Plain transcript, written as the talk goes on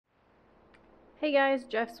Hey guys,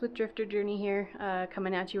 Jess with Drifter Journey here,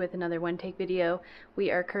 coming at you with another one-take video. We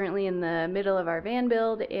are currently in the middle of our van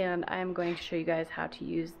build, and I'm going to show you guys how to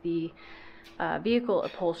use the vehicle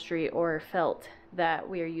upholstery or felt that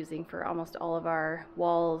we are using for almost all of our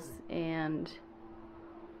walls and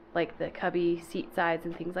like the cubby seat sides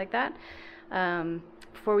and things like that.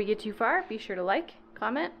 Before we get too far, be sure to like,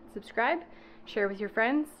 comment, subscribe, share with your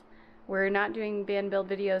friends. We're not doing van build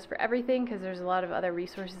videos for everything because there's a lot of other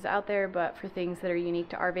resources out there, but for things that are unique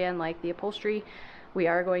to our van, like the upholstery, we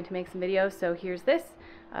are going to make some videos. So here's this.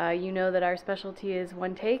 You know that our specialty is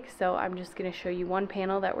one take, so I'm just going to show you one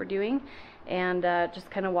panel that we're doing and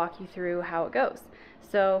just kind of walk you through how it goes.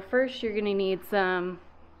 So first you're going to need some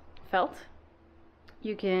felt.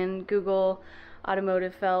 You can Google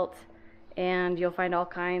automotive felt and you'll find all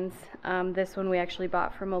kinds. This one we actually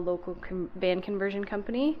bought from a local van conversion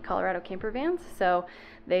company, Colorado Camper Vans. So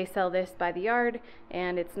they sell this by the yard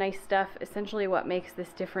and it's nice stuff. Essentially what makes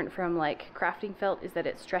this different from like crafting felt is that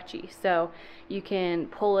it's stretchy. So you can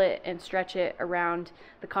pull it and stretch it around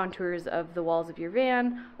the contours of the walls of your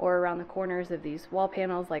van or around the corners of these wall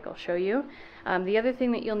panels like I'll show you. The other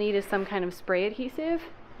thing that you'll need is some kind of spray adhesive.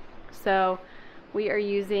 So we are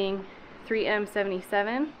using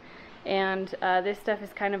 3M77. And this stuff is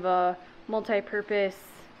kind of a multi-purpose,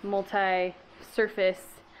 multi-surface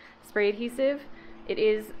spray adhesive. It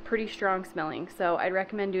is pretty strong smelling, so I'd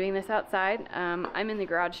recommend doing this outside. I'm in the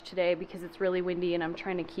garage today because it's really windy and I'm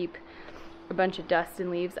trying to keep a bunch of dust and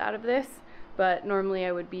leaves out of this, but normally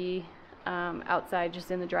I would be outside just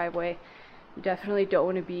in the driveway. You definitely don't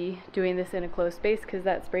want to be doing this in a closed space because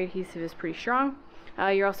that spray adhesive is pretty strong.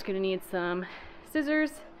 You're also going to need some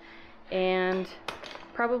scissors and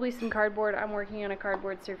probably some cardboard. I'm working on a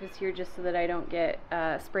cardboard surface here just so that I don't get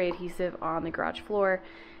spray adhesive on the garage floor.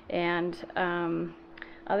 And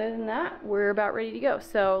other than that, we're about ready to go.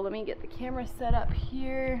 So let me get the camera set up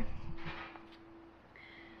here.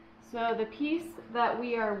 So the piece that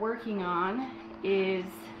we are working on is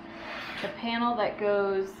the panel that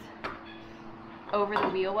goes over the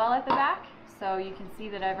wheel well at the back. So you can see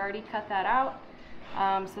that I've already cut that out.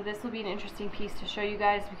 So this will be an interesting piece to show you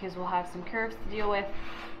guys because we'll have some curves to deal with.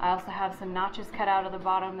 I also have some notches cut out of the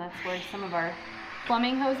bottom. That's where some of our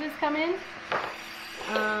plumbing hoses come in.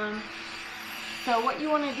 So what you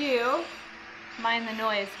want to do, mind the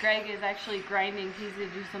noise, Greg is actually grinding. He's going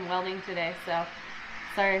to do some welding today, so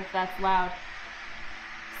sorry if that's loud.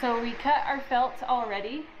 So we cut our felt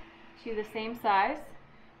already to the same size,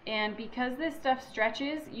 and because this stuff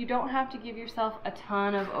stretches, you don't have to give yourself a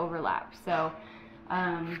ton of overlap. So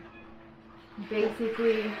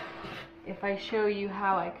basically, if I show you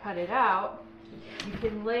how I cut it out, you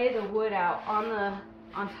can lay the wood out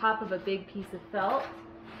on top of a big piece of felt,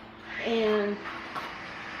 and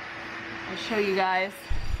I'll show you guys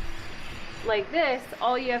like this.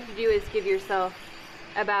 All you have to do is give yourself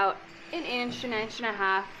about an inch and a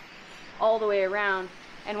half all the way around,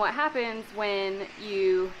 and what happens when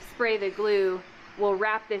you spray the glue, we'll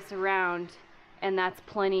wrap this around, and that's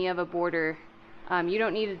plenty of a border. You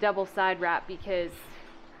don't need a double side wrap because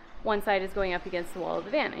one side is going up against the wall of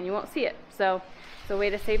the van and you won't see it. So it's a way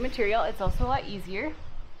to save material. It's also a lot easier.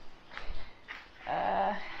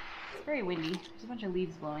 It's very windy. There's a bunch of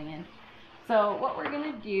leaves blowing in. So what we're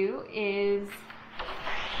going to do is,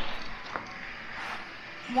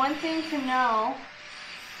 one thing to know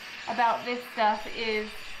about this stuff is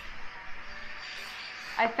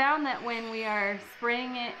I found that when we are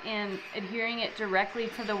spraying it and adhering it directly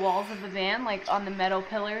to the walls of the van, like on the metal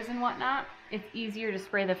pillars and whatnot, it's easier to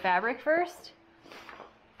spray the fabric first.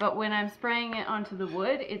 But when I'm spraying it onto the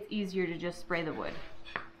wood, it's easier to just spray the wood.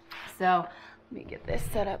 So let me get this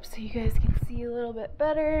set up so you guys can see a little bit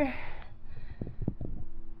better.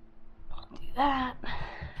 I'll do that.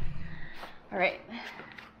 All right.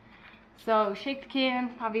 So shake the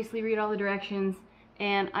can, obviously read all the directions.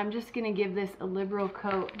 And I'm just going to give this a liberal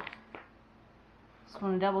coat. Just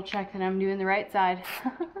want to double check that I'm doing the right side.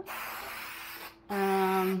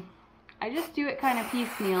 I just do it kind of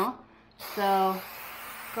piecemeal. So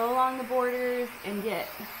go along the borders and get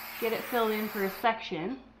it filled in for a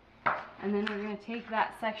section. And then we're going to take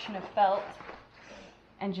that section of felt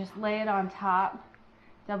and just lay it on top,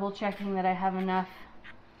 double checking that I have enough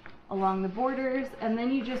along the borders. And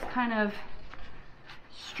then you just kind of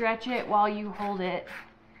stretch it while you hold it,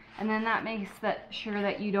 and then that makes sure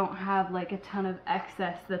that you don't have like a ton of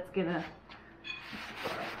excess that's gonna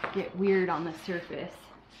get weird on the surface.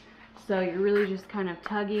 So you're really just kind of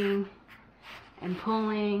tugging and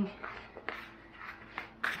pulling,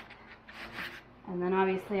 and then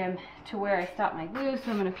obviously I'm to where I stopped my glue,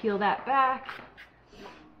 so I'm going to peel that back.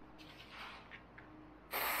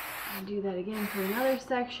 And do that again for another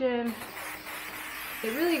section.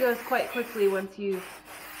 It really goes quite quickly once you've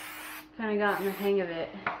kind of gotten the hang of it.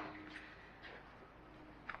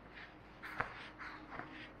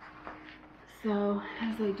 So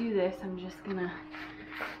as I do this, I'm just gonna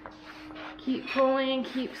keep pulling,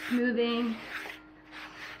 keep smoothing,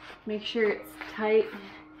 make sure it's tight,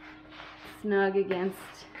 snug against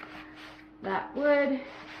that wood.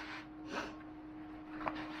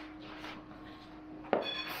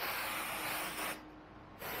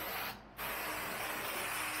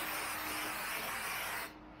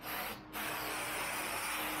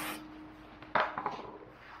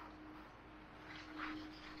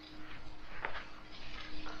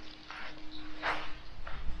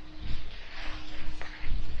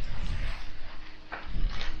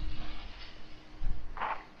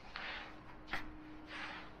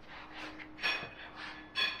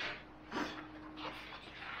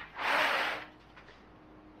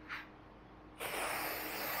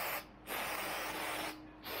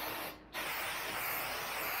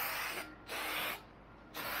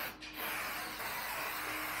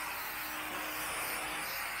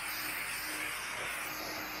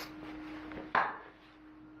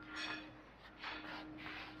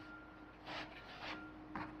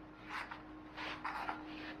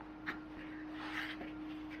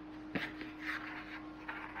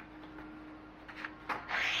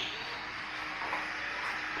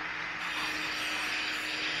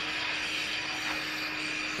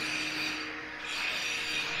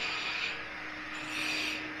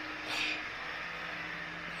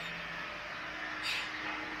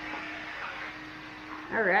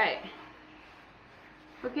 All right.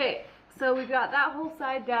 Okay, so we've got that whole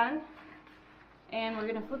side done, and we're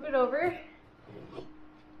gonna flip it over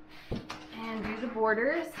and do the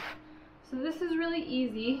borders. So this is really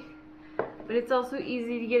easy, but it's also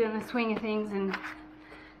easy to get in the swing of things and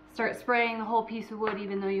start spraying the whole piece of wood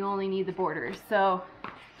even though you only need the borders. So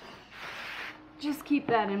just keep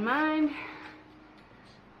that in mind.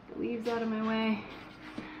 Get the leaves out of my way.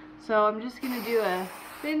 So I'm just gonna do a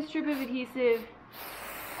thin strip of adhesive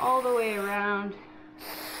all the way around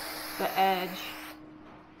the edge.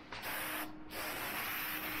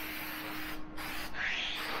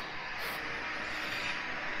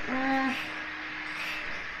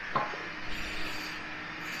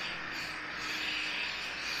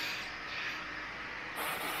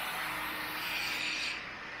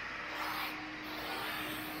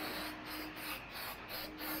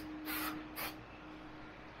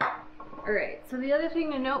 Alright, so the other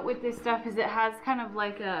thing to note with this stuff is it has kind of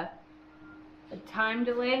like a time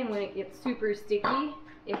delay, and when it gets super sticky,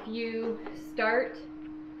 if you start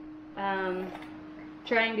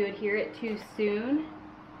trying to adhere it too soon,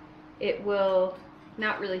 it will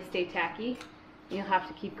not really stay tacky. You'll have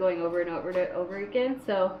to keep going over and over again.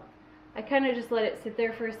 So I kind of just let it sit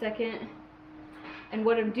there for a second, and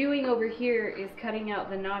what I'm doing over here is cutting out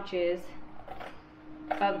the notches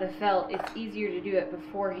of the felt. It's easier to do it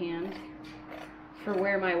beforehand for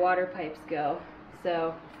where my water pipes go.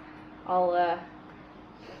 So I'll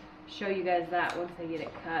show you guys that once I get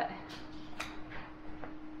it cut.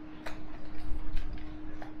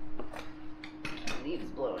 Leaves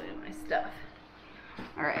blowing in my stuff.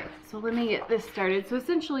 Alright, so let me get this started. So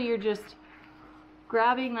essentially you're just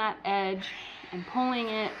grabbing that edge and pulling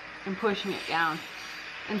it and pushing it down.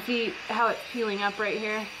 And see how it's peeling up right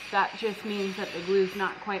here? That just means that the glue's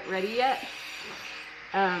not quite ready yet.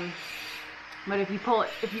 But if you pull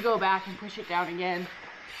it, if you go back and push it down again,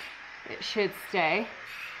 it should stay.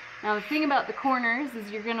 Now the thing about the corners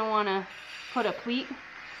is you're gonna wanna put a pleat,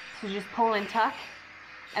 so just pull and tuck,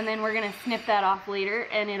 and then we're gonna snip that off later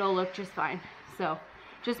and it'll look just fine. So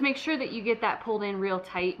just make sure that you get that pulled in real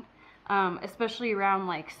tight, especially around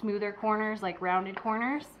like smoother corners, like rounded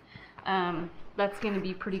corners. That's gonna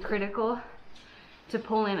be pretty critical to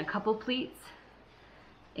pull in a couple pleats,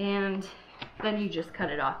 and then you just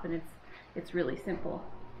cut it off, and it's really simple.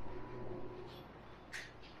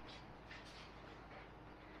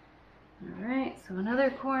 All right, so another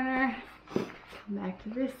corner, come back to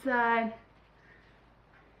this side.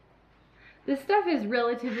 This stuff is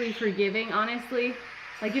relatively forgiving, honestly.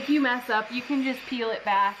 Like if you mess up, you can just peel it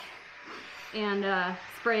back and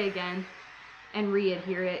spray again and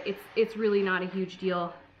re-adhere it. It's really not a huge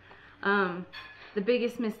deal. The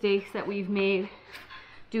biggest mistakes that we've made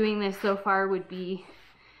doing this so far would be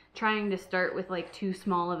trying to start with like too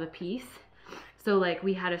small of a piece. So like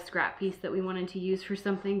we had a scrap piece that we wanted to use for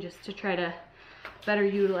something just to try to better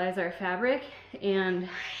utilize our fabric, and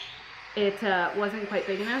it wasn't quite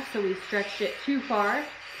big enough, so we stretched it too far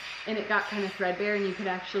and it got kind of threadbare, and you could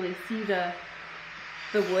actually see the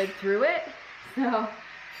wood through it. So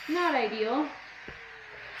not ideal.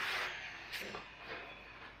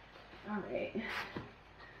 All right,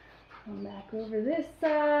 come back over this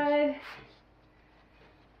side.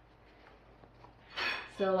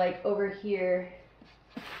 So like over here,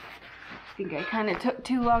 I think I kind of took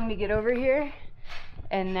too long to get over here,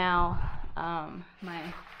 and now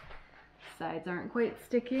my sides aren't quite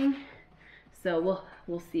sticking. So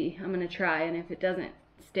we'll see. I'm gonna try, and if it doesn't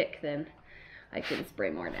stick, then I can spray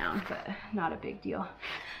more down, but not a big deal.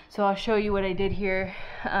 So I'll show you what I did here.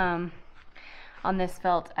 On this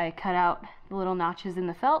felt, I cut out the little notches in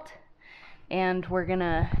the felt, and we're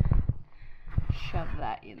gonna shove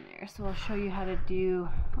that in there. So I'll show you how to do,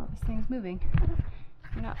 oh, this thing's moving.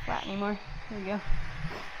 You're not flat anymore. There we go.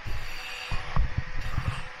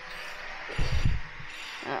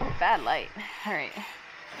 Oh, bad light. All right.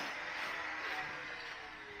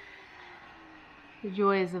 The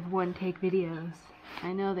joys of one-take videos.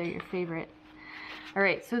 I know they're your favorite. All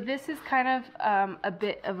right, so this is kind of a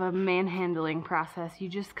bit of a manhandling process. You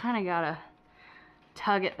just kind of gotta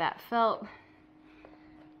tug at that felt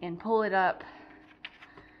and pull it up.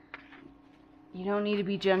 You don't need to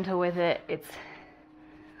be gentle with it. It's,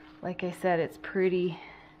 like I said, it's pretty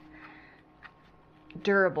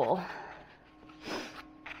durable.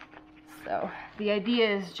 So the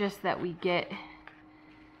idea is just that we get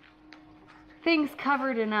things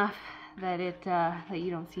covered enough that that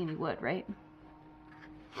you don't see any wood, right?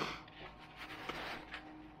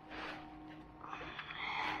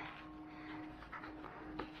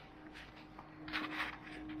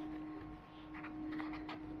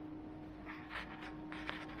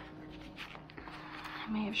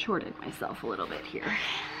 I may have shorted myself a little bit here.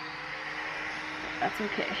 That's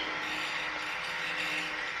okay.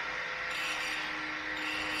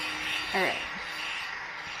 All right.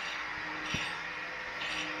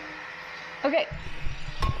 Okay,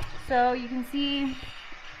 so you can see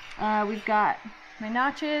we've got my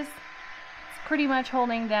notches. It's pretty much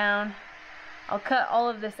holding down. I'll cut all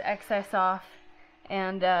of this excess off,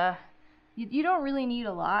 and you don't really need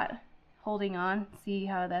a lot holding on. See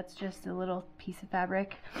how that's just a little piece of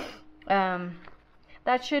fabric?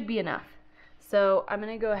 That should be enough. So I'm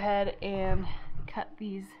gonna go ahead and cut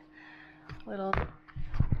these little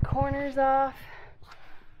corners off.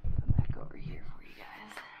 Back over here for you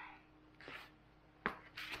guys.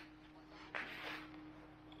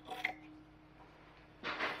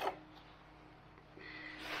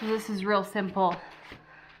 So this is real simple.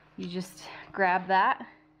 You just grab that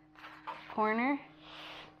corner,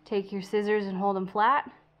 take your scissors and hold them flat.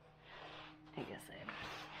 I guess I have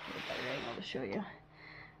a better angle to show you.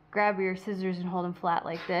 Grab your scissors and hold them flat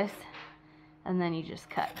like this, and then you just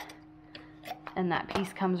cut. And that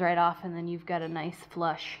piece comes right off, and then you've got a nice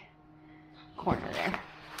flush corner there.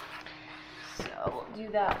 So we'll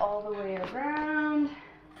do that all the way around.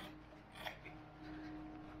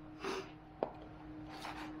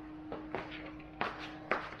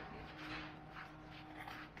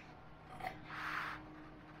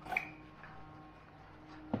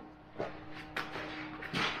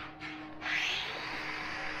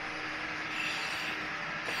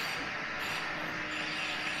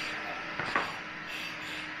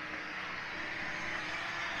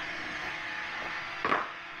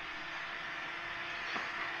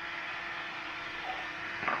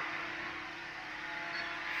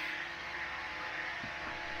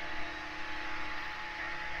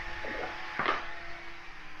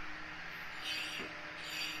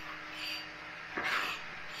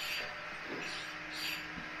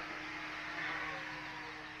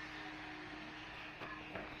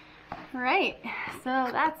 Alright, so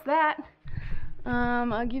that's that.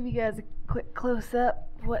 I'll give you guys a quick close-up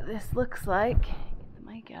of what this looks like. Get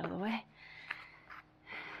the mic out of the way.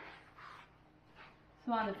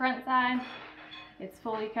 So on the front side, it's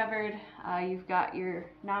fully covered. You've got your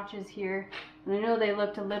notches here. And I know they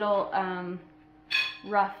looked a little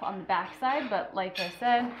rough on the back side, but like I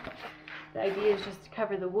said, the idea is just to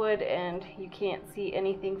cover the wood and you can't see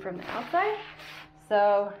anything from the outside.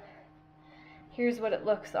 So here's what it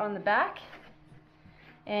looks on the back,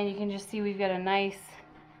 and you can just see we've got a nice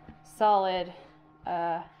solid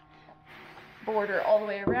border all the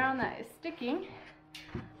way around that is sticking.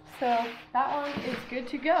 So that one is good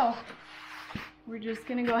to go. We're just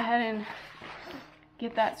gonna go ahead and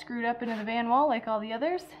get that screwed up into the van wall like all the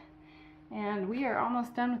others, and we are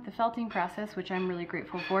almost done with the felting process, which I'm really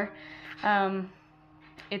grateful for.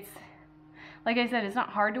 It's, like I said, it's not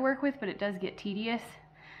hard to work with, but it does get tedious.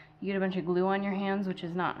 You get a bunch of glue on your hands, which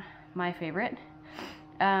is not my favorite.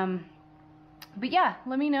 But yeah,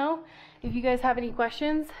 let me know if you guys have any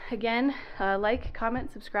questions. Again, like,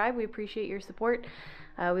 comment, subscribe. We appreciate your support.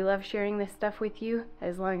 We love sharing this stuff with you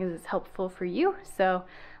as long as it's helpful for you, so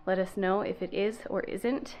let us know if it is or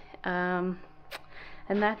isn't. And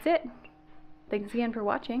that's it. Thanks again for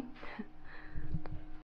watching.